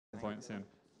point soon.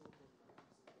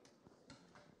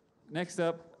 Next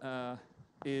up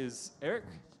is Erich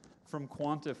from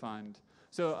Quantifind.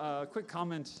 So a quick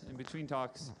comment in between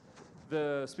talks.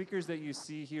 The speakers that you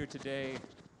see here today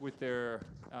with their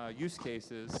use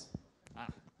cases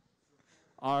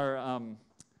are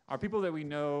people that we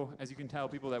know, as you can tell,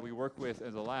 people that we work with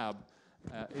as a lab.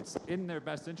 It's in their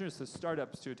best interest as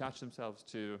startups to attach themselves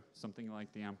to something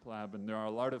like the AMP Lab, and there are a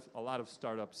lot of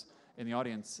startups in the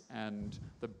audience, and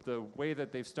the way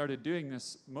that they've started doing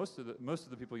this, most of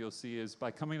the people you'll see is by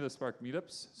coming to the Spark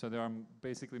meetups. So there are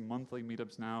basically monthly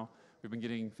meetups now. We've been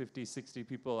getting 50, 60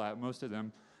 people at most of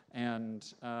them, and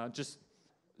just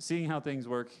seeing how things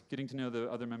work, getting to know the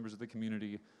other members of the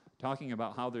community, talking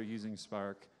about how they're using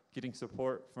Spark, getting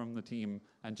support from the team,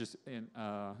 and just in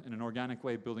an organic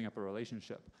way building up a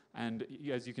relationship. And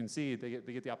as you can see, they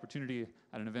get the opportunity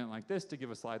at an event like this to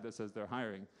give a slide that says they're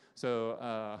hiring.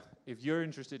 So if you're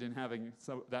interested in having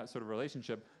that sort of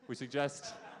relationship, we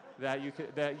suggest that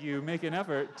you make an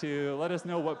effort to let us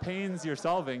know what pains you're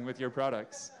solving with your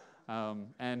products,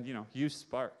 and use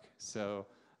Spark. So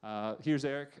here's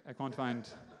Erich at Quantifind.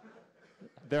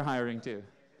 They're hiring too.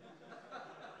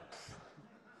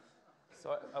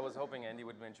 So I was hoping Andy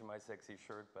would mention my sexy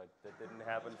shirt, but that didn't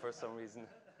happen for some reason.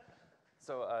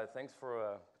 So thanks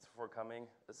for coming.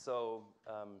 So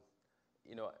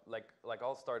like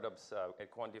all startups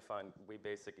at Quantifind, we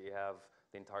basically have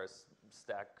the entire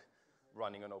stack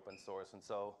running on open source, and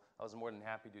so I was more than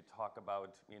happy to talk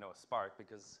about Spark,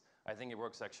 because I think it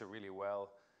works actually really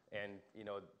well. And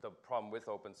the problem with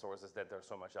open source is that there's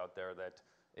so much out there that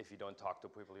if you don't talk to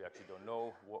people, you actually don't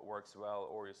know what works well,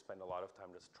 or you spend a lot of time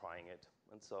just trying it.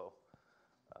 And so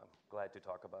glad to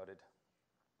talk about it.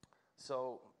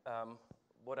 So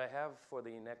what I have for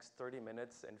the next 30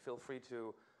 minutes, and feel free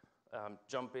to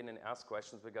jump in and ask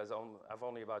questions, because I've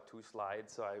only about 2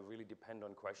 slides, so I really depend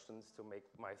on questions to make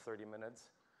my 30 minutes.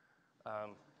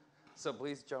 So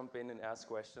please jump in and ask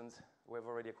questions. We have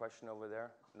already a question over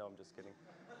there. No, I'm just kidding.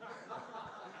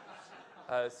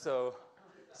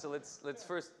 So let's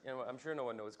first, I'm sure no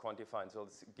one knows Quantifind, so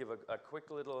let's give a quick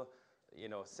little,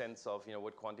 sense of,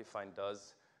 what Quantifind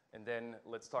does, and then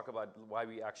let's talk about why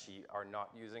we actually are not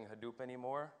using Hadoop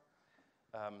anymore,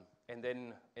 and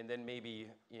then maybe,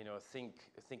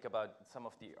 think about some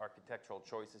of the architectural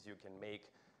choices you can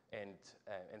make, and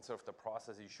sort of the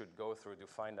process you should go through to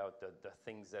find out the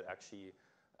things that actually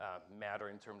matter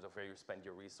in terms of where you spend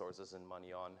your resources and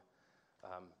money on,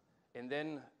 and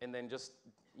then just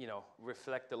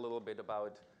reflect a little bit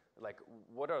about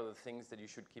what are the things that you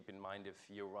should keep in mind if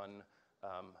you run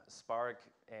Spark,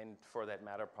 and for that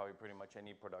matter, probably pretty much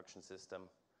any production system.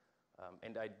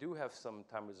 And I do have some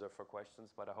time reserved for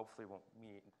questions, but I hopefully won't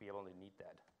be able to need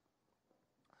that.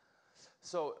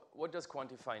 So what does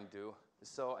Quantifind do?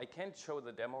 So I can't show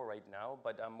the demo right now,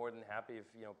 but I'm more than happy if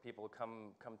people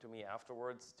come to me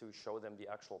afterwards to show them the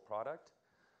actual product.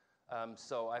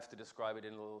 So I have to describe it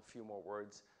in a few more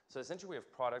words. So essentially, we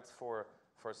have products for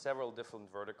several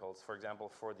different verticals. For example,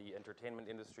 for the entertainment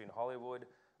industry in Hollywood,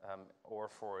 or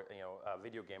for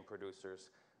video game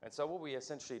producers. And so what we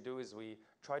essentially do is we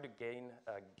try to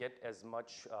get as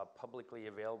much publicly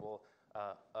available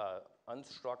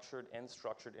unstructured and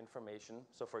structured information.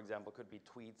 So for example, could be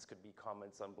tweets, could be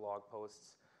comments on blog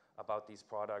posts about these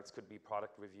products, could be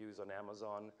product reviews on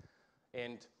Amazon.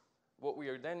 And what we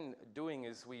are then doing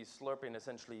is we slurp in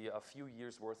essentially a few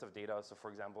years worth of data. So for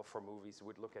example, for movies,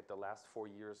 we'd look at the last 4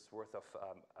 years worth of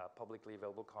publicly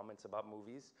available comments about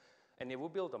movies. And it will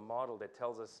build a model that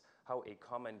tells us how a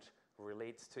comment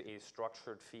relates to a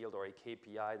structured field or a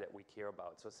KPI that we care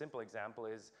about. So a simple example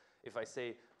is, if I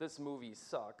say, this movie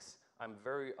sucks, I'm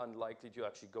very unlikely to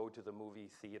actually go to the movie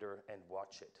theater and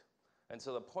watch it. And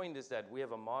so the point is that we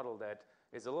have a model that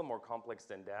is a little more complex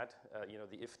than that.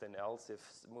 The if then else, if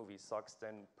movie sucks,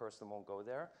 then person won't go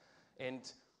there.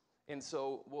 And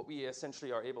so what we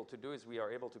essentially are able to do is we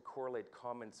are able to correlate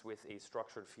comments with a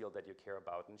structured field that you care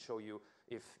about and show you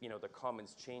if the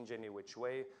comments change any which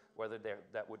way, whether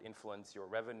that would influence your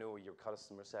revenue, your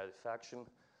customer satisfaction,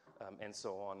 and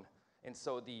so on. And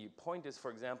so the point is, for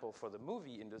example, for the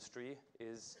movie industry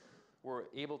is we're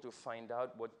able to find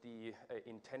out what the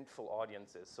intentful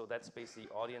audience is. So that's basically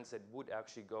the audience that would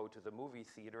actually go to the movie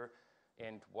theater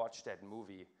and watch that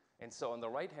movie. And so on the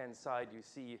right-hand side, you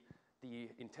see the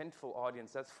intentful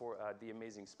audience. That's for The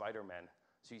Amazing Spider-Man.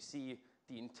 So you see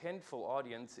the intentful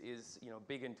audience is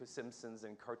big into Simpsons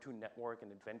and Cartoon Network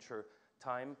and Adventure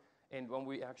Time. And when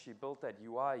we actually built that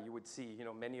UI, you would see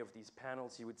many of these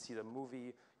panels. You would see the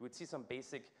movie. You would see some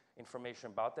basic information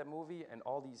about that movie. And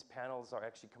all these panels are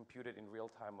actually computed in real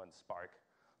time on Spark.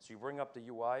 So you bring up the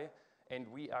UI, And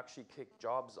we actually kick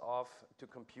jobs off to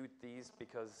compute these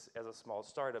because as a small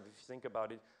startup, if you think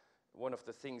about it, one of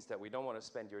the things that we don't want to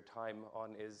spend your time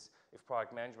on is if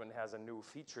product management has a new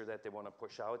feature that they want to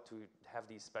push out, to have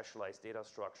these specialized data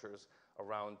structures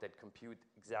around that compute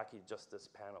exactly just this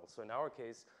panel. So in our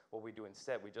case, what we do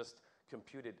instead, we just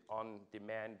compute it on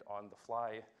demand, on the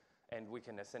fly, and we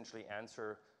can essentially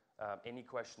answer any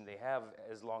question they have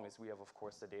as long as we have, of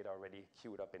course, the data already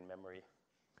queued up in memory.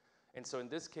 And so in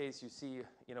this case, you see,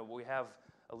 we have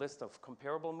a list of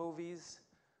comparable movies.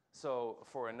 So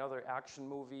for another action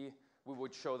movie, we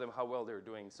would show them how well they're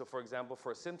doing. So for example,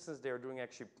 for Simpsons, they're doing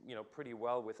actually pretty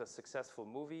well with a successful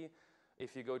movie.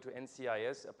 If you go to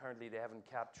NCIS, apparently they haven't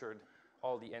captured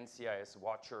all the NCIS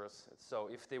watchers. So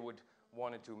if they would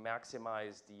wanted to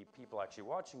maximize the people actually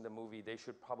watching the movie, they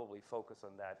should probably focus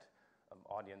on that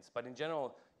audience. But in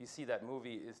general, you see that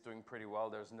movie is doing pretty well.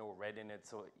 There's no red in it.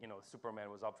 So, Superman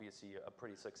was obviously a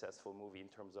pretty successful movie in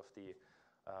terms of the,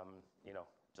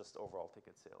 just overall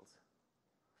ticket sales.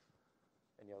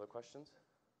 Any other questions?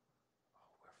 Oh,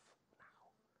 we're now.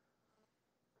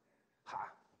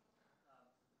 Ha!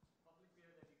 Public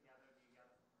data that you gather, do you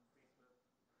gather from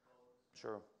Facebook posts?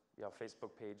 Sure. Yeah,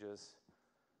 Facebook pages,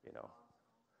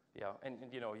 Yeah, and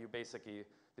you basically,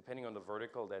 depending on the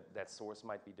vertical, that source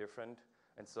might be different.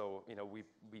 And so,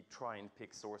 we try and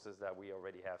pick sources that we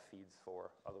already have feeds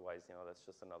for. Otherwise, that's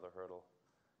just another hurdle.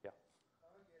 Yeah. How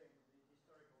are you getting the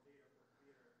historical data for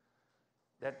Twitter?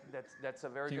 That's a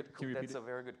very Can you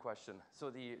very good question. So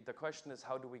the question is,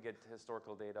 how do we get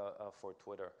historical data for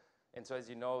Twitter? And so as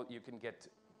you know, you can get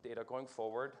data going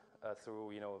forward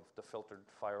through the filtered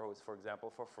firehose, for example,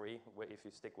 for free if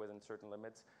you stick within certain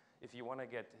limits. If you want to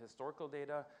get historical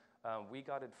data, we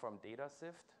got it from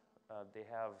DataSift. They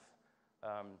have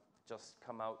just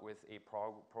come out with a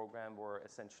program where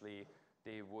essentially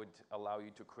they would allow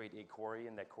you to create a query,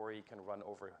 and that query can run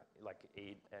over like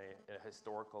a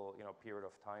historical period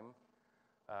of time.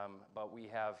 But we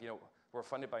have, we're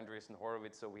funded by Andreessen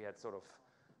Horowitz, so we had sort of,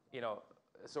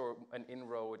 so an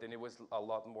inroad, and it was a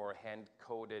lot more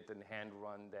hand-coded and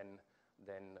hand-run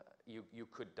than you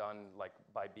could done like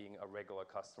by being a regular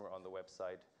customer on the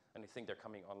website. And I think they're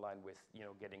coming online with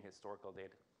getting historical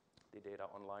data, the data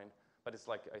online. But it's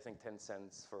like I think 10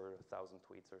 cents for 1,000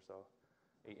 tweets or so.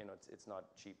 It's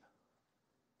not cheap.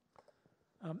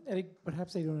 Eric,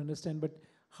 perhaps I don't understand, but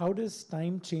how does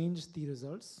time change the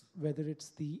results, whether it's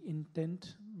the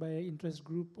intent by interest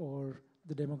group or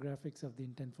the demographics of the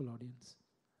intentful audience?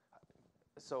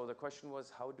 So the question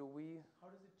was, how does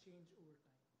it change over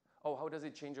time? Oh, how does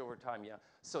it change over time? Yeah.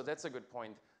 So that's a good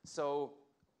point. So,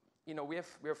 we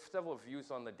have several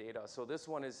views on the data. So this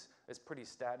one is pretty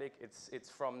static. It's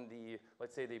from the,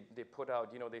 let's say they put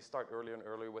out, they start earlier and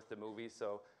earlier with the movie.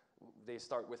 So they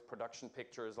start with production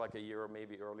pictures like a year or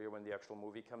maybe earlier when the actual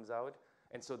movie comes out.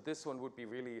 And so this one would be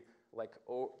really like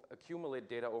accumulate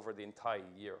data over the entire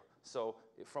year. So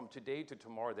from today to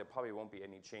tomorrow, there probably won't be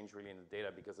any change really in the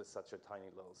data because it's such a tiny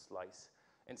little slice.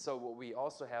 And so what we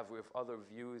also have with other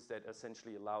views that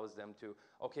essentially allows them to,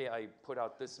 okay, I put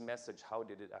out this message, how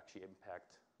did it actually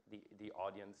impact the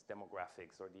audience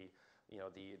demographics or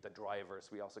the drivers?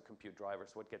 We also compute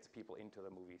drivers, what gets people into the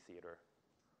movie theater.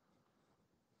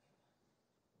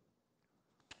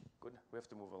 Good, we have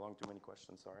to move along, too many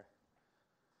questions, sorry.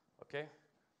 Okay.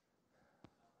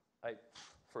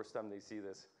 First time they see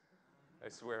this, I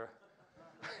swear.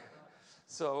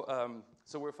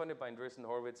 So we're funded by Andreessen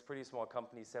Horowitz, pretty small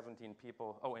company, 17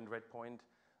 people. Oh, and Redpoint.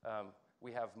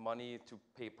 We have money to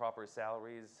pay proper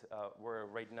salaries.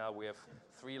 Right now we have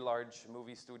 3 large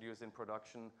movie studios in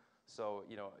production. So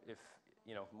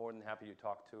more than happy to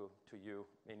talk to you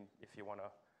if you want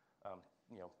to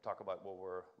talk about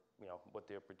what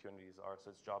the opportunities are. So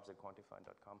it's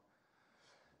jobs@quantifind.com.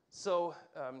 So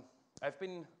I've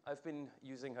been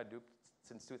using Hadoop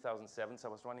since 2007. So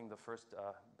I was running the first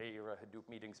Bay Area Hadoop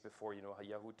meetings before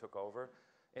Yahoo took over.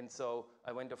 And so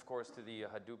I went, of course, to the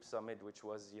Hadoop Summit, which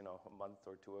was a month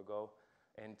or 2 ago.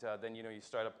 And then you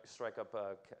strike up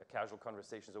a casual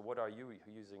conversation. So what are you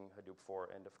using Hadoop for?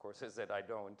 And of course, I said I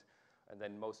don't. And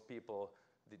then most people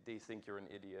they think you're an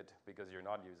idiot because you're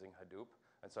not using Hadoop.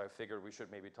 And so I figured we should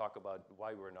maybe talk about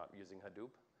why we're not using Hadoop.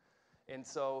 And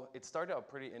so it started out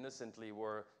pretty innocently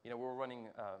where, we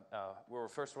were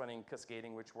first running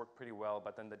cascading, which worked pretty well,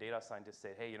 but then the data scientists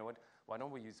said, hey, you know what, why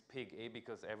don't we use Pig, A,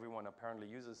 because everyone apparently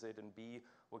uses it, and B,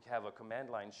 we could have a command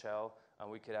line shell, and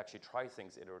we could actually try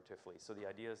things iteratively. So the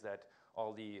idea is that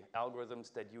all the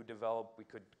algorithms that you develop, we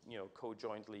could,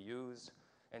 co-jointly use.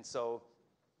 And so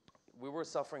we were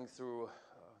suffering through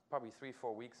probably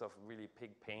 3-4 weeks of really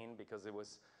Pig pain because it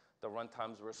was the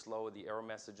runtimes were slow, the error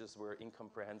messages were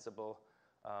incomprehensible,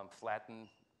 flatten,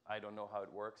 I don't know how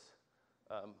it works.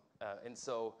 And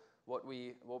so what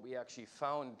we actually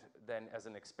found then as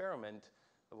an experiment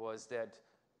was that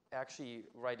actually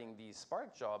writing these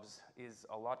Spark jobs is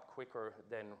a lot quicker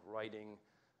than writing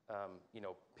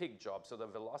pig jobs. So the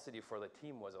velocity for the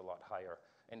team was a lot higher.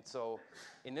 And so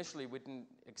initially we didn't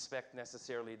expect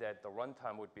necessarily that the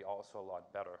runtime would be also a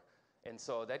lot better. And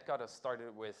so that got us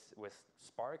started with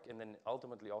Spark, and then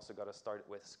ultimately also got us started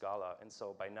with Scala. And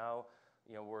so by now,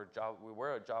 we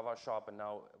were a Java shop, and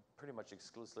now pretty much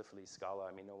exclusively Scala.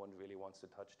 I mean, no one really wants to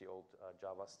touch the old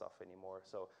Java stuff anymore.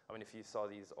 So, I mean, if you saw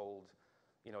these old,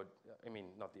 I mean,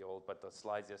 not the old, but the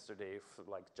slides yesterday,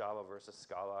 like Java versus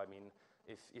Scala, I mean,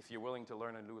 if you're willing to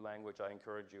learn a new language, I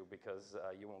encourage you, because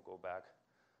you won't go back,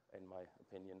 in my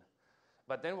opinion.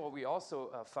 But then what we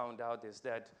also found out is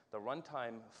that the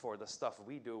runtime for the stuff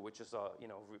we do, which is,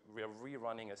 we're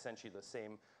rerunning essentially the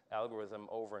same algorithm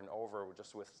over and over,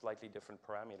 just with slightly different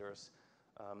parameters,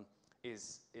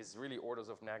 is really orders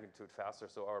of magnitude faster.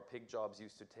 So our pig jobs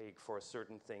used to take, for a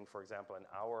certain thing, for example, an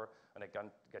hour, and it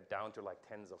got down to like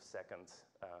tens of seconds.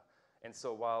 And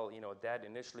so while that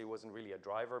initially wasn't really a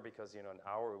driver, because an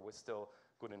hour was still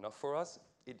good enough for us,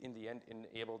 it in the end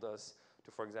enabled us to,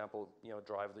 for example,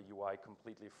 drive the UI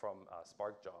completely from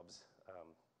Spark jobs.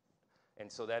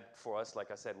 And so that, for us, like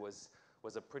I said, was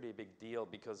a pretty big deal,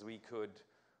 because we could,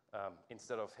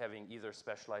 instead of having either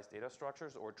specialized data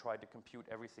structures or try to compute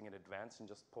everything in advance and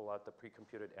just pull out the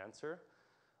pre-computed answer,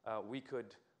 we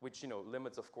could, which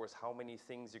limits, of course, how many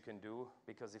things you can do,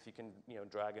 because if you can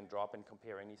drag and drop and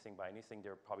compare anything by anything,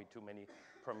 there are probably too many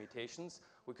permutations.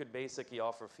 We could basically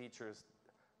offer features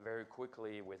very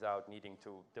quickly without needing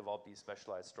to develop these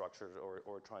specialized structures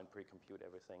or try and pre-compute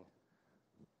everything.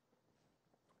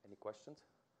 Any questions?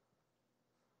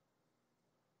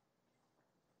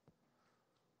 Okay.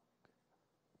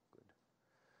 Good.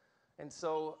 And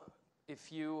so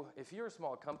if you're a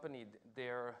small company,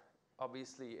 there are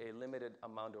obviously a limited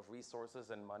amount of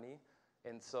resources and money.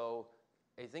 And so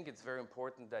I think it's very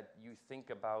important that you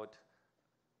think about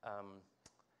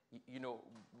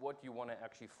what you want to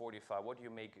actually fortify, what do you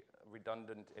make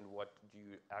redundant, and what do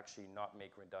you actually not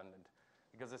make redundant.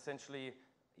 Because essentially,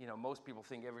 most people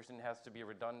think everything has to be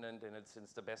redundant and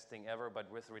it's the best thing ever,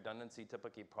 but with redundancy,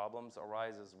 typically problems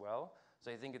arise as well. So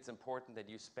I think it's important that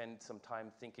you spend some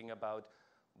time thinking about,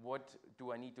 what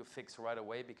do I need to fix right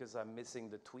away because I'm missing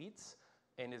the tweets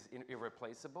and is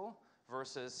irreplaceable,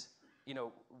 versus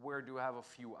where do I have a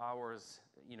few hours,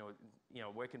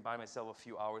 where I can buy myself a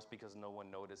few hours because no one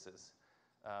notices.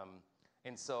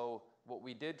 And so what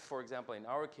we did, for example, in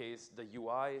our case, the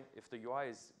UI, if the UI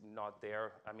is not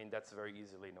there, I mean, that's very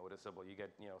easily noticeable. You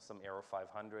get some error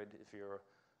 500 if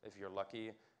you're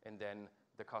lucky, and then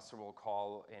the customer will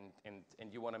call,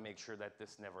 and you want to make sure that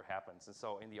this never happens. And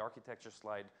so in the architecture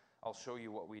slide, I'll show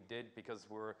you what we did, because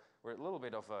we're a little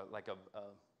bit of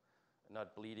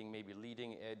not bleeding, maybe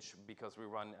leading edge, because we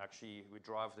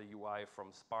drive the UI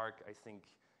from Spark. I think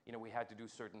we had to do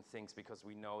certain things because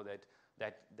we know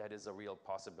that is a real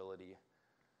possibility.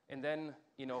 And then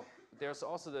there's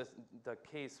also the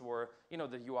case where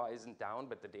the UI isn't down,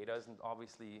 but the data isn't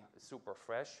obviously super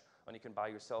fresh, and you can buy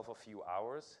yourself a few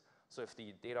hours. So if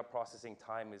the data processing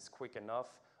time is quick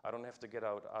enough, I don't have to get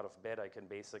out of bed. I can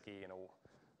basically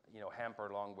hamper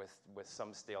along with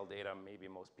some stale data. Maybe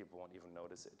most people won't even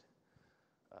notice it.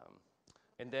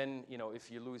 And then,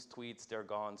 if you lose tweets, they're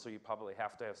gone. So you probably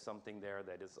have to have something there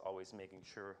that is always making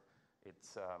sure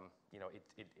it's,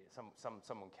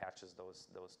 someone catches those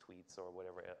tweets or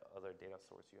whatever other data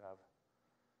source you have.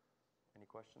 Any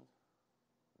questions?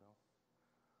 No?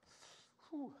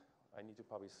 Whew. I need to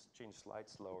probably change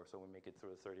slides slower so we make it through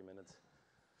the 30 minutes.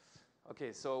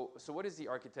 Okay, so what does the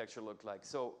architecture look like?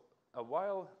 So a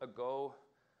while ago,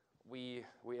 we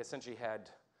essentially had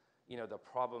the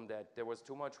problem that there was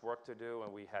too much work to do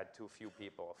and we had too few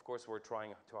people. Of course, we're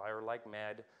trying to hire like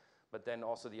mad, but then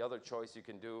also the other choice you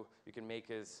can make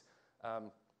is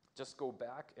just go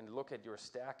back and look at your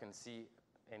stack and see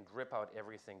and rip out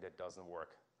everything that doesn't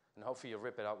work. And hopefully you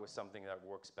rip it out with something that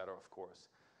works better, of course.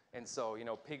 And so,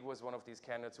 Pig was one of these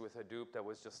candidates with Hadoop that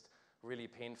was just really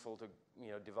painful to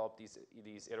develop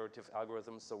these iterative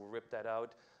algorithms, so we ripped that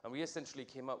out. And we essentially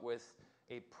came up with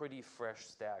a pretty fresh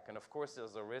stack. And of course,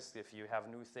 there's a risk if you have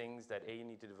new things that A, you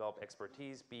need to develop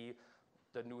expertise, B,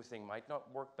 the new thing might not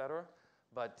work better.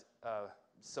 But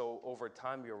so over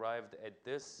time, we arrived at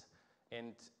this,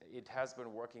 and it has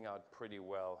been working out pretty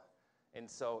well. And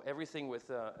so everything with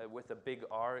a big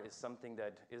R is something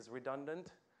that is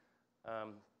redundant.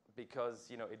 because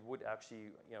it would actually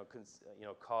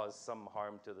cause some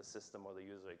harm to the system or the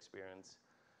user experience.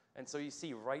 And so you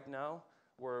see right now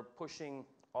we're pushing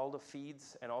all the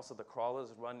feeds and also the crawlers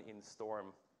run in Storm.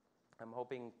 I'm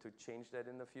hoping to change that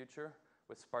in the future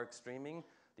with Spark streaming.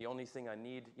 The only thing I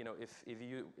need,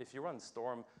 if you run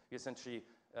Storm, you essentially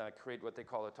create what they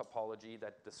call a topology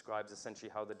that describes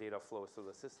essentially how the data flows through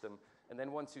the system. And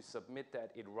then once you submit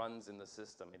that, it runs in the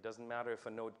system. It doesn't matter if a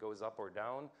node goes up or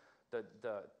down.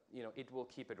 It will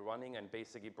keep it running and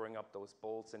basically bring up those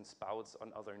bolts and spouts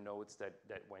on other nodes that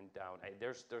went down.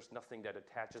 There's nothing that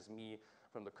attaches me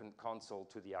from the console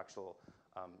to the actual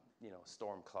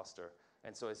Storm cluster.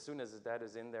 And so as soon as that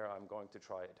is in there, I'm going to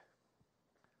try it.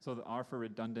 So the R for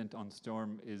redundant on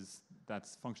Storm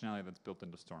that's functionality that's built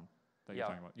into Storm that you're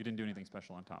talking about. You didn't do anything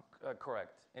special on top.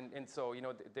 Correct. And so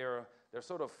there are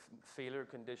sort of failure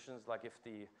conditions, like if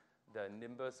the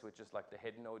Nimbus, which is like the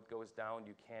head node, goes down,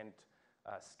 you can't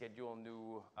schedule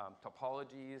new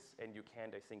topologies, and you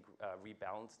can't, I think,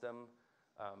 rebalance them.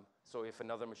 So if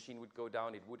another machine would go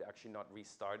down, it would actually not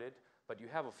restart it. But you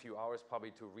have a few hours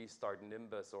probably to restart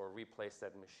Nimbus or replace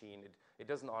that machine. It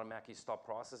doesn't automatically stop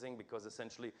processing because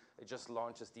essentially it just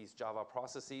launches these Java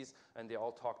processes and they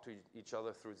all talk to each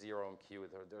other through zero and Q.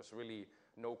 There's really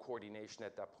no coordination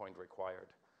at that point required.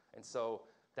 And so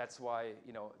that's why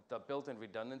the built-in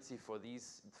redundancy for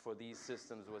these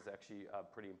systems was actually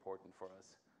pretty important for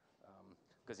us.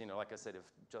 Because like I said, if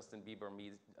Justin Bieber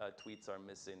tweets are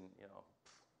missing,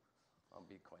 I'll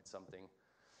be quite something.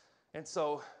 And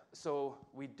so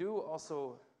we do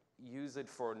also use it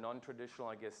for non-traditional,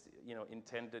 I guess,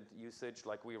 intended usage,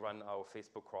 like we run our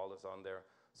Facebook crawlers on there.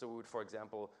 So we would, for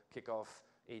example, kick off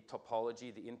a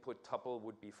topology. The input tuple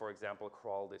would be, for example,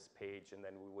 crawl this page, and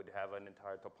then we would have an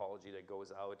entire topology that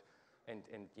goes out and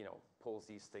pulls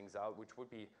these things out,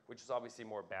 which is obviously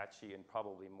more batchy and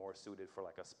probably more suited for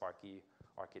like a Sparky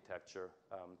architecture.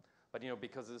 But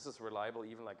because this is reliable,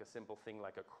 even like a simple thing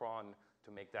like a cron, to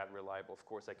make that reliable, of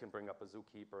course, I can bring up a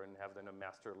zookeeper and have then a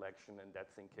master election, and that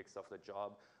thing kicks off the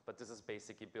job. But this is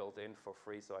basically built in for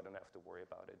free, so I don't have to worry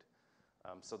about it.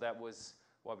 So that was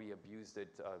why we abused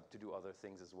it to do other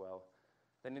things as well.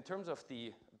 Then in terms of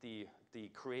the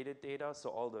created data, so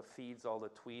all the feeds, all the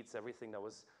tweets, everything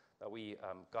that we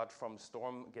got from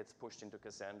Storm gets pushed into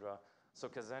Cassandra. So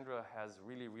Cassandra has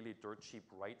really, really dirt cheap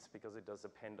writes because it does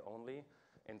append only.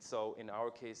 And so in our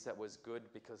case, that was good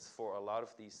because for a lot of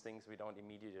these things, we don't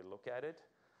immediately look at it.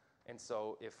 And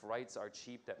so if writes are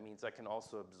cheap, that means I can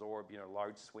also absorb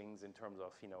large swings in terms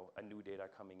of a new data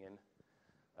coming in.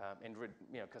 And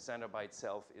Cassandra by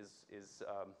itself is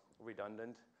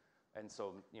redundant. And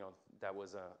so that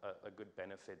was a good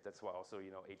benefit. That's why also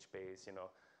HBase,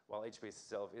 while HBase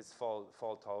itself is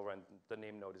fault tolerant, the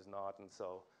name node is not. And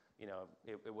so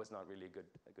it was not really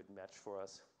a good match for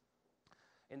us.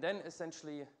 And then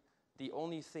essentially, the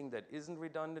only thing that isn't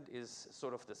redundant is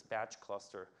sort of this batch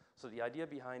cluster. So the idea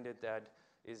behind it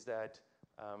is that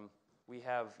we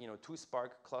have 2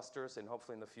 Spark clusters, and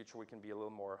hopefully in the future we can be a little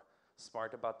more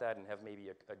smart about that and have maybe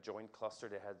a joint cluster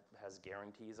that has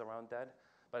guarantees around that.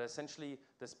 But essentially,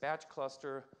 this batch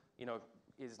cluster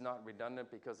is not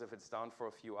redundant because if it's down for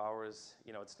a few hours,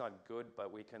 it's not good,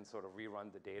 but we can sort of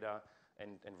rerun the data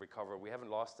and recover. We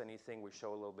haven't lost anything. We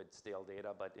show a little bit stale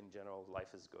data, but in general,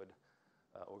 life is good,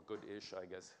 or good-ish, I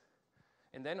guess.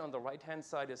 And then on the right-hand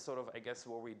side is sort of, I guess,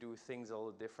 where we do things a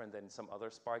little different than some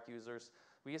other Spark users.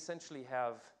 We essentially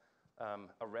have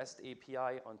a REST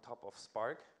API on top of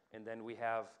Spark, and then we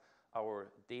have our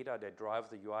data that drive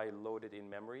the UI loaded in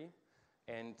memory.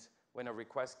 And when a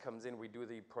request comes in, we do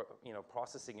the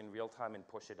processing in real time and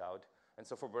push it out. And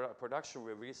so for production,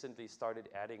 we recently started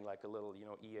adding like a little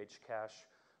EH cache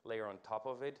layer on top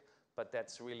of it. But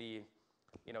that's really,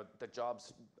 the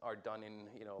jobs are done in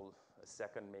a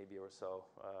second maybe or so.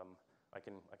 I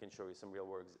can show you some real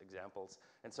world examples.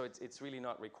 And so it's really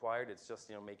not required. It's just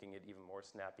making it even more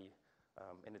snappy.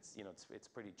 And it's it's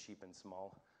pretty cheap and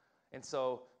small. And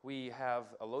so we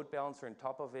have a load balancer on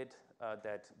top of it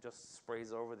that just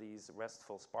sprays over these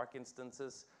RESTful Spark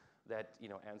instances that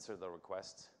answer the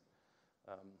requests.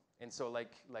 And so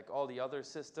like all the other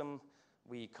system,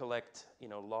 we collect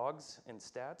logs and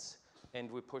stats, and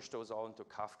we push those all into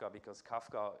Kafka because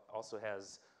Kafka also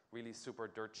has really super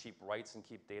dirt cheap writes and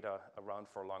keep data around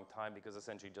for a long time because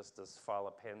essentially just this file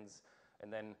appends,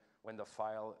 and then when the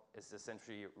file is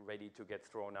essentially ready to get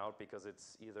thrown out because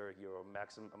it's either your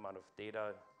maximum amount of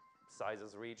data size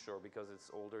is reached or because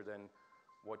it's older than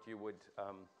what you would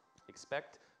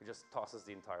expect, it just tosses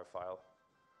the entire file.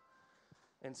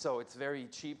 And so it's very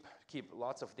cheap, keep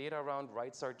lots of data around,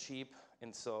 writes are cheap,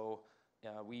 and so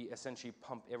we essentially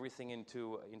pump everything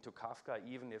into Kafka,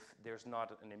 even if there's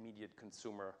not an immediate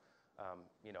consumer,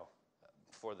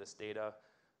 for this data.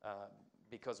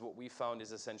 Because what we found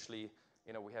is essentially,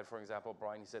 we had, for example,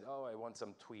 Brian, he said, oh, I want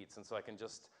some tweets. And so I can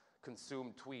just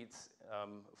consume tweets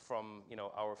from,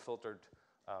 our filtered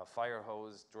fire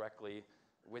hose directly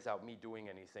without me doing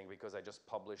anything, because I just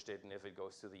published it, and if it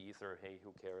goes to the ether, hey,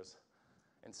 who cares?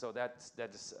 And so that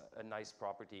is a nice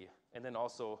property. And then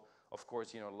also, of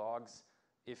course, logs.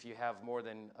 If you have more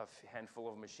than a handful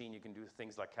of machine, you can do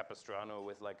things like Capistrano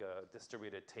with like a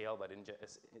distributed tail, but in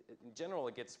general,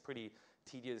 it gets pretty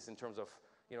tedious in terms of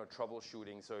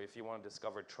troubleshooting. So if you want to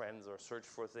discover trends or search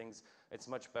for things, it's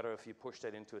much better if you push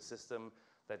that into a system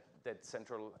that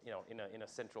central, in a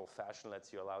central fashion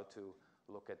lets you allow to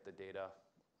look at the data.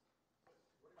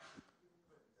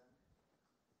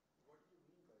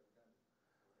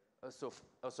 So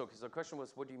the question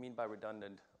was, what do you mean by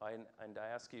redundant? And I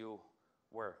ask you,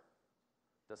 where?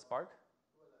 The Spark?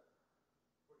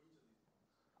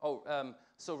 Oh,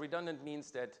 so redundant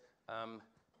means that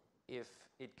if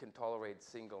it can tolerate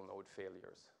single node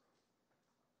failures.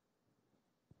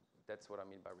 That's what I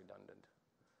mean by redundant.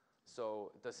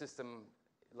 So the system,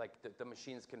 like the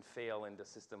machines can fail and the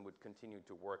system would continue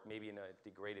to work, maybe in a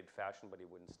degraded fashion, but it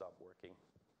wouldn't stop working.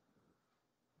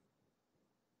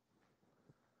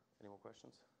 Any more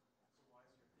questions? So why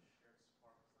is your shared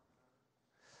Spark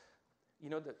not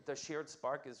redundant? The shared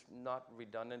Spark is not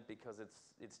redundant because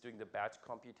it's doing the batch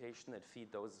computation that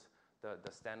feed the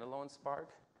standalone Spark.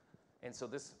 And so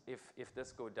this, if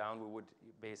this go down, we would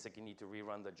basically need to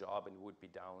rerun the job, and it would be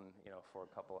down, for a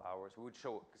couple hours. We would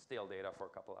show stale data for a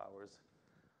couple hours.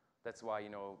 That's why,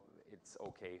 it's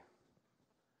okay.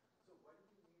 So why do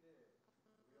you need a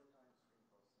real-time stream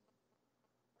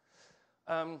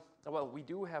processing? Well, we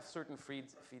do have certain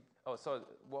feeds.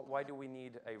 Why do we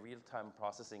need a real-time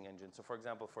processing engine? So for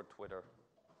example, for Twitter.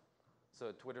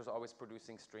 So Twitter's always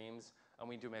producing streams, and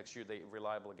we do make sure they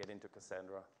reliably get into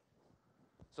Cassandra.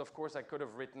 So of course, I could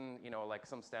have written, like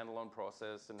some standalone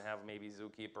process and have maybe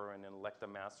Zookeeper and then elect a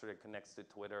master that connects to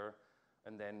Twitter,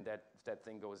 and then that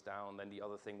thing goes down, then the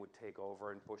other thing would take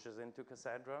over and pushes into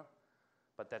Cassandra.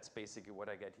 But that's basically what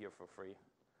I get here for free.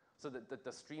 So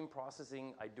the stream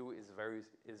processing I do is very,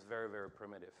 very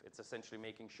primitive. It's essentially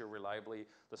making sure reliably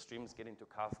the streams get into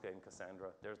Kafka and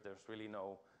Cassandra. There's really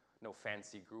no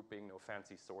fancy grouping, no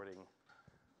fancy sorting.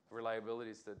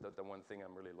 Reliability is the one thing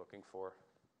I'm really looking for.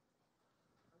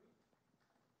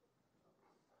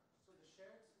 So the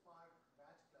shared Spark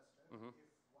batch cluster, Mm-hmm. if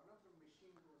one of the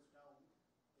machine goes down,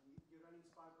 and you're running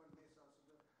Spark on Mesa,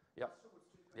 so the Yep. cluster would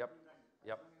still Yep. continue running, as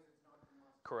Yep. long as it's not the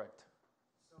master. Correct.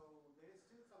 So there is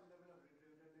still some level of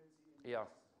redundancy in Yeah.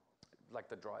 the system.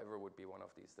 Like the driver would be one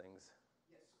of these things.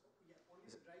 Yes, only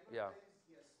the driver Yeah. dies,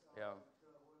 yes, Yeah.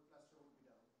 the whole cluster would be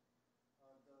down.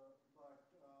 But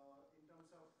in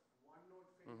terms of one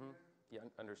node failure, Yeah,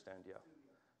 understand, yeah. still,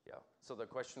 Yeah. So the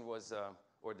question was,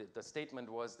 or the statement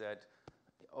was that,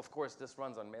 of course, this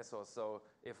runs on Mesos. So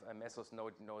if a Mesos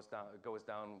node goes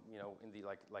down, in the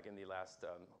like in the last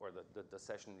or the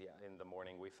session in the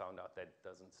morning, we found out that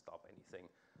doesn't stop anything.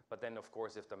 But then, of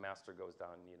course, if the master goes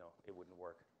down, it wouldn't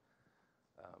work.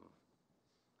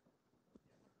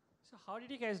 So how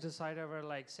did you guys decide over,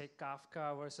 like, say,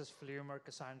 Kafka versus Flume or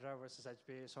Cassandra versus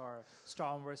HBase or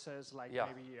Storm versus, like,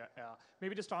 Yeah.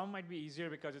 maybe the Storm might be easier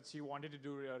because you wanted to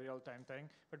do a real-time thing,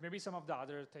 but maybe some of the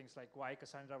other things, like why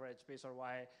Cassandra over HBase or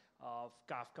why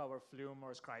Kafka or Flume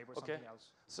or Scribe or something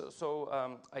else? So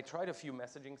I tried a few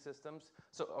messaging systems.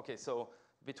 So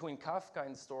between Kafka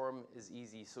and Storm is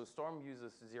easy. So Storm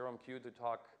uses ZeroMQ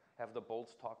to have the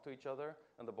bolts talk to each other,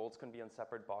 and the bolts can be on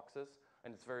separate boxes,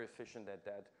 and it's very efficient at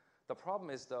that. The problem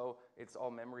is, though, it's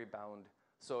all memory bound.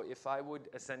 So if I would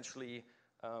essentially,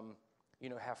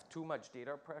 have too much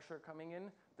data pressure coming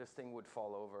in, this thing would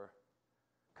fall over.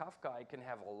 Kafka, I can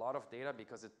have a lot of data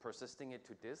because it's persisting it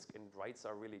to disk, and writes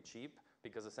are really cheap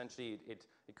because essentially it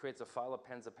creates a file,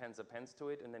 appends to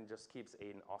it, and then just keeps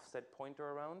an offset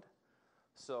pointer around.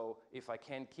 So if I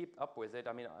can't keep up with it,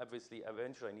 I mean, obviously,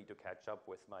 eventually I need to catch up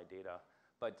with my data.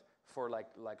 But for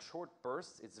like short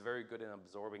bursts, it's very good in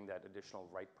absorbing that additional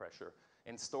write pressure.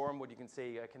 In Storm, what you can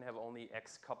say, I can have only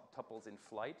X tuples in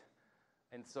flight,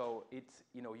 and so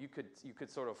you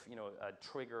could sort of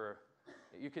trigger,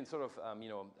 you can sort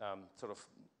of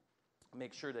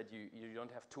make sure that you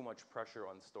don't have too much pressure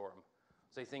on Storm.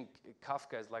 So I think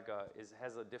Kafka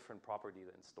has a different property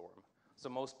than Storm. So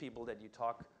most people that you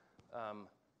talk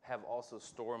have also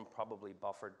Storm probably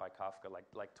buffered by Kafka,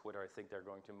 like Twitter. I think they're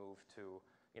going to move to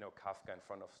Kafka in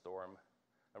front of Storm.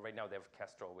 And right now they have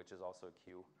Kestrel, which is also a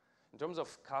queue. In terms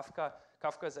of Kafka,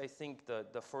 Kafka is, I think,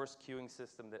 the first queuing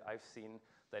system that I've seen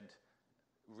that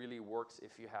really works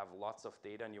if you have lots of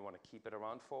data and you want to keep it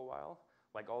around for a while.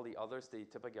 Like all the others, they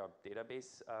typically are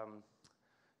database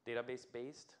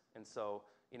based, and so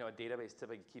a database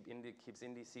typically keeps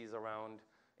indices around,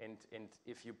 and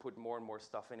if you put more and more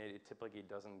stuff in it, it typically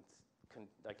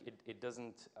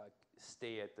doesn't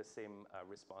stay at the same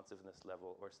responsiveness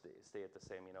level or stay at the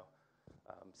same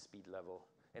speed level,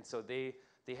 and so they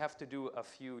have to do a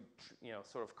few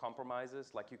sort of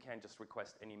compromises. Like you can't just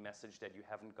request any message that you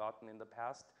haven't gotten in the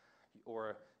past,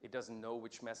 or it doesn't know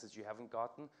which message you haven't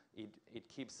gotten. It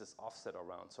keeps this offset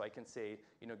around. So I can say,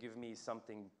 give me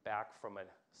something back from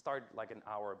start like an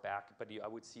hour back, but I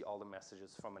would see all the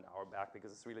messages from an hour back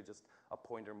because it's really just a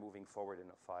pointer moving forward in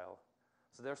a file.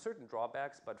 So there are certain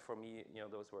drawbacks, but for me,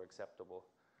 those were acceptable.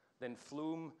 Then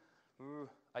Flume,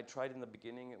 I tried in the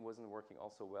beginning. It wasn't working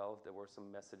also well. There were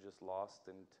some messages lost,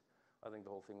 and I think the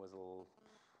whole thing was a little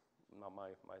not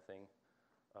my thing.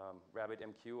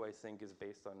 RabbitMQ, I think, is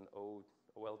based on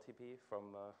OLTP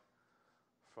from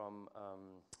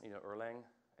Erlang,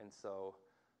 and so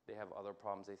they have other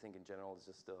problems. I think in general, it's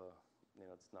just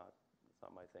it's not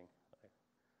my thing.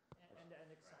 And the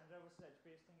Cassandra versus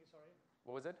HBase thing, sorry?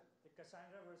 What was it? The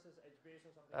Cassandra versus HBase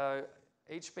or something?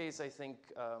 HBase, I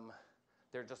think,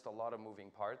 there are just a lot of moving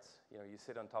parts. You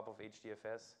sit on top of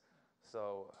HDFS,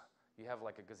 so you have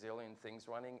like a gazillion things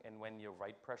running, and when your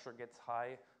write pressure gets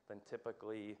high, then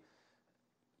typically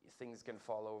things can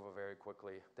fall over very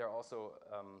quickly. There are also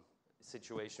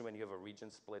situations when you have a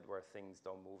region split where things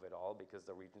don't move at all because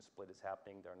the region split is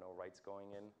happening. There are no writes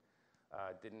going in.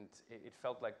 It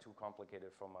felt like too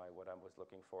complicated for what I was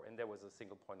looking for, and there was a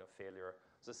single point of failure.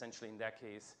 So essentially, in that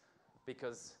case,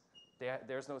 because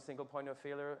there's no single point of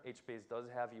failure, HBase does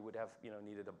have, you would have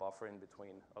needed a buffer in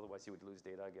between. Otherwise, you would lose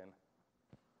data again.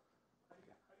 How do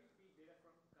you feed data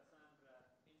from Cassandra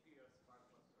into your Spark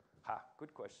cluster?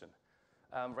 Good question.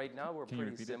 Right now, we're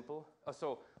pretty simple.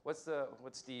 So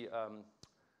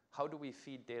how do we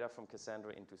feed data from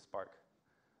Cassandra into Spark?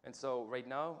 And so right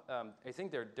now, I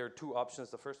think there are two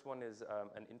options. The first one is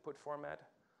an input format.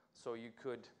 So you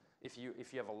could, if you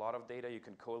have a lot of data, you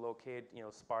can co-locate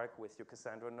Spark with your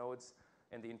Cassandra nodes,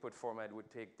 and the input format would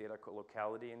take data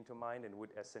locality into mind and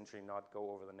would essentially not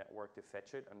go over the network to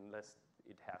fetch it unless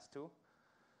it has to.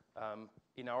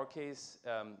 In our case,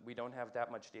 we don't have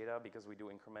that much data because we do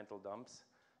incremental dumps.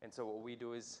 And so what we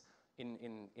do is,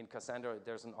 in Cassandra,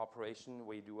 there's an operation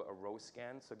where you do a row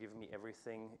scan. So give me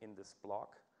everything in this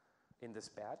block, in this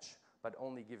batch, but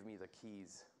only give me the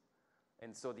keys.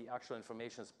 And so the actual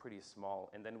information is pretty small.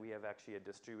 And then we have actually a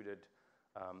distributed,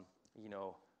 kind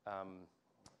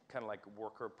of like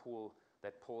worker pool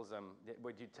that pulls them.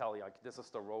 What you tell, like, this is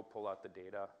the row, pull out the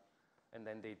data, and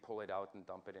then they pull it out and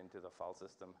dump it into the file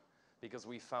system. Because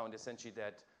we found essentially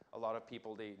that a lot of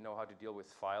people, they know how to deal with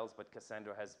files, but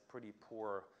Cassandra has pretty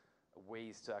poor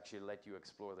ways to actually let you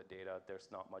explore the data.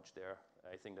 There's not much there.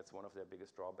 I think that's one of their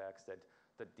biggest drawbacks, that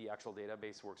the actual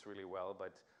database works really well,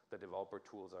 but the developer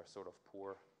tools are sort of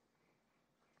poor.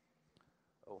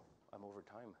 Oh, I'm over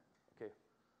time. Okay.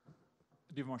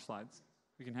 Do you have more slides?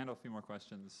 We can handle a few more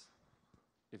questions.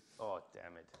 Oh,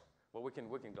 damn it. Well, we can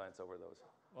glance over those.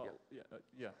 Well,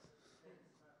 yeah.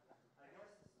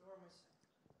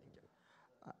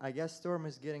 I guess Storm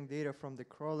is getting data from the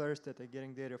crawlers that are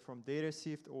getting data from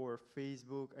DataSift or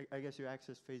Facebook. I guess you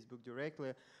access Facebook directly.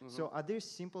 Mm-hmm. So are these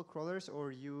simple crawlers,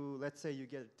 or let's say you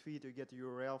get a tweet, you get a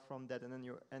URL from that, and then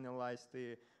you analyze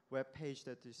the web page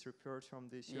that is referred from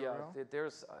this URL? Yeah,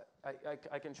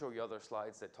 I can show you other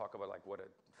slides that talk about like what a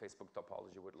Facebook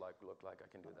topology would look like. I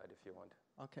can do that if you want.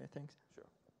 Okay, thanks. Sure.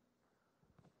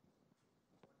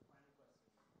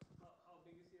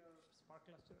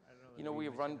 Cluster? I don't know. We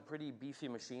run pretty beefy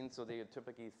machines, so they are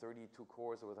typically 32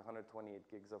 cores with 128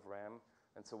 gigs of RAM,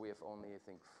 and so we have only, I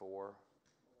think, 4.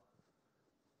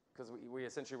 Because we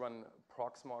essentially run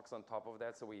Proxmox on top of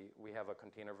that, so we have a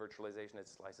container virtualization that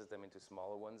slices them into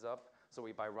smaller ones up. So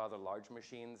we buy rather large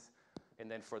machines, and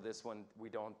then for this one, we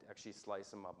don't actually slice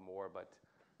them up more. But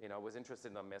I was interested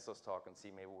in the Mesos talk and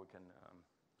see maybe we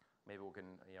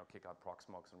can kick out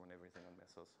Proxmox and run everything on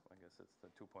Mesos. I guess it's the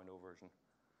 2.0 version.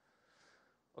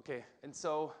 Okay, and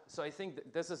so I think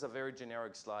this is a very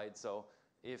generic slide. So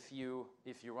if you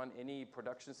run any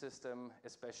production system,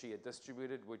 especially a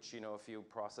distributed, which if you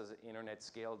process internet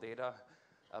scale data,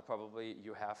 probably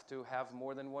you have to have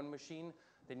more than one machine.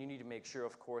 Then you need to make sure,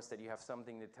 of course, that you have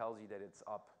something that tells you that it's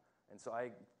up. And so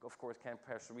I, of course, can't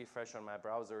press refresh on my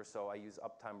browser, so I use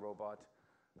Uptime Robot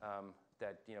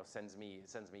that sends me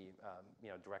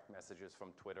direct messages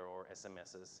from Twitter or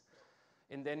SMSs.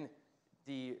 And then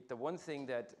the one thing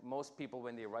that most people,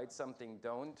 when they write something,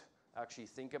 don't actually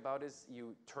think about is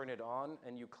you turn it on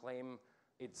and you claim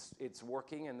it's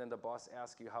working, and then the boss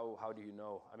asks you, how do you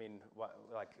know? I mean,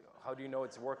 how do you know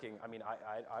it's working? I mean,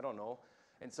 I don't know.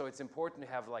 And so it's important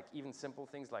to have like even simple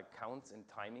things like counts and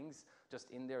timings just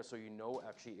in there so you know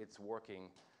actually it's working,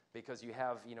 because you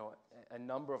have, you know, a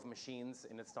number of machines,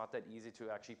 and it's not that easy to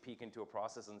actually peek into a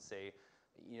process and say,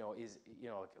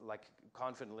 like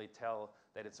confidently tell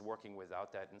that it's working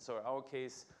without that. And so in our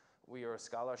case, we are a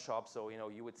Scala shop, so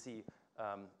you would see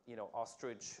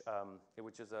Ostrich,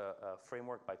 which is a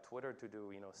framework by Twitter to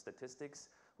do statistics.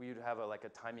 We would have a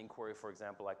timing query, for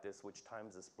example, like this, which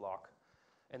times this block,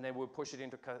 and then we'll push it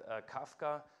into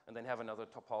Kafka, and then have another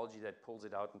topology that pulls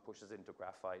it out and pushes it into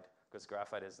Graphite, because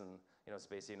Graphite is it's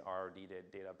basically an RRD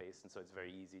database, and so it's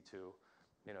very easy to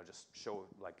just show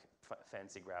like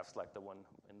fancy graphs like the one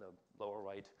in the lower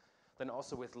right. Then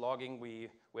also with logging, we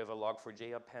have a log for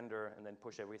JAppender, and then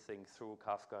push everything through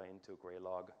Kafka into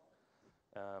Graylog.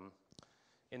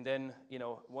 And then,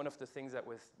 one of the things that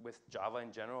with Java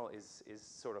in general is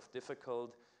sort of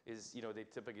difficult is, they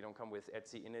typically don't come with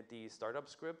etc init startup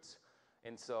scripts.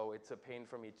 And so it's a pain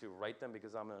for me to write them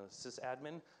because I'm a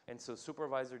sysadmin. And so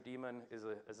supervisor daemon is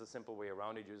a simple way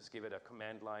around it. You just give it a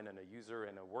command line and a user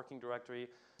and a working directory,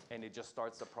 and it just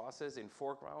starts the process in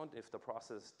foreground. If the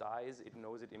process dies, it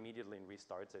knows it immediately and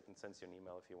restarts it and sends you an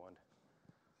email if you want.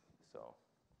 So,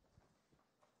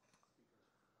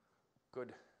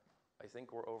 good. I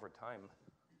think we're over time.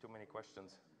 Too many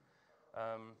questions.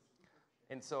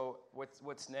 And so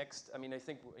what's next? I mean, I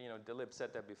think, Dilip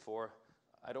said that before.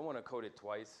 I don't want to code it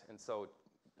twice, and so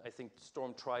I think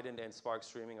Storm Trident and Spark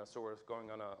Streaming are sort of going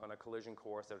on a collision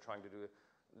course. They're trying to do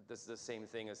the same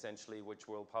thing essentially, which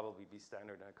will probably be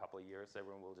standard in a couple of years.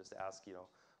 Everyone will just ask,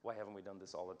 why haven't we done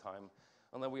this all the time?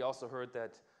 And then we also heard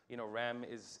that, RAM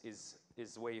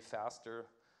is way faster,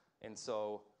 and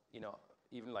so,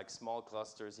 even like small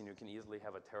clusters, you can easily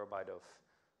have a terabyte of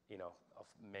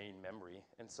main memory,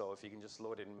 and so if you can just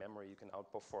load it in memory, you can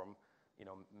outperform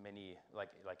many,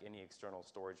 like any external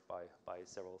storage by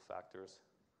several factors.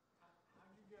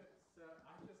 How'd you get,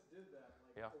 I just did that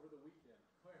over the weekend.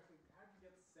 How'd you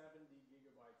get 70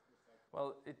 gigabytes per second?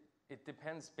 Well, it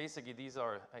depends. Basically, these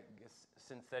are, I guess,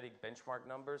 synthetic benchmark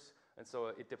numbers, and so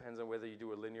it depends on whether you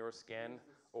do a linear scan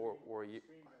or you.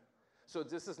 So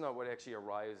this is not what actually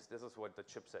arrives. This is what the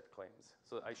chipset claims.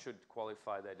 So I should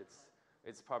qualify that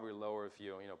it's probably lower if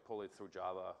you pull it through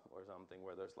Java or something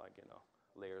where there's like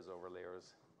layers over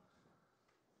layers.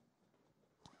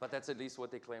 But that's at least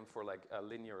what they claim for like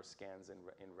linear scans in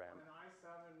RAM. An i7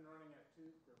 running at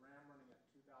the RAM running at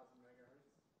 2,000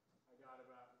 megahertz, I got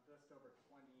about just over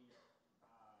 20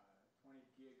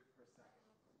 gig per second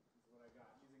is what I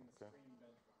got using the stream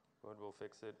benchmark. Good, we'll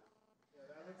fix it. Yeah,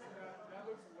 that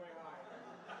looks way high.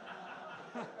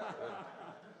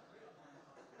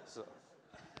 So,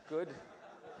 good.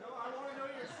 No, I want to know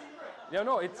your secret.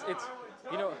 No, it's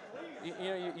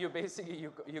you basically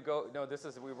you go, no,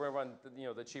 we run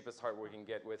the cheapest hardware we can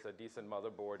get with a decent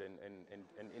motherboard and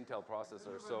Intel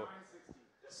processor.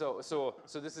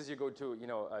 So this is, you go to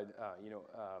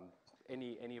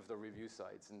any of the review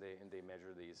sites and they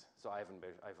measure these. So I have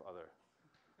other.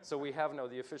 So we have now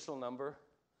the official number,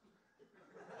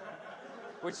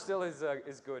 which still is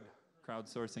good.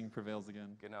 Crowdsourcing prevails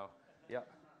again. Genau. Yeah.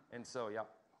 And so, yeah,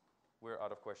 we're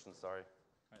out of questions, sorry.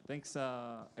 All right, thanks,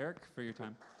 Eric, for your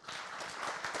time.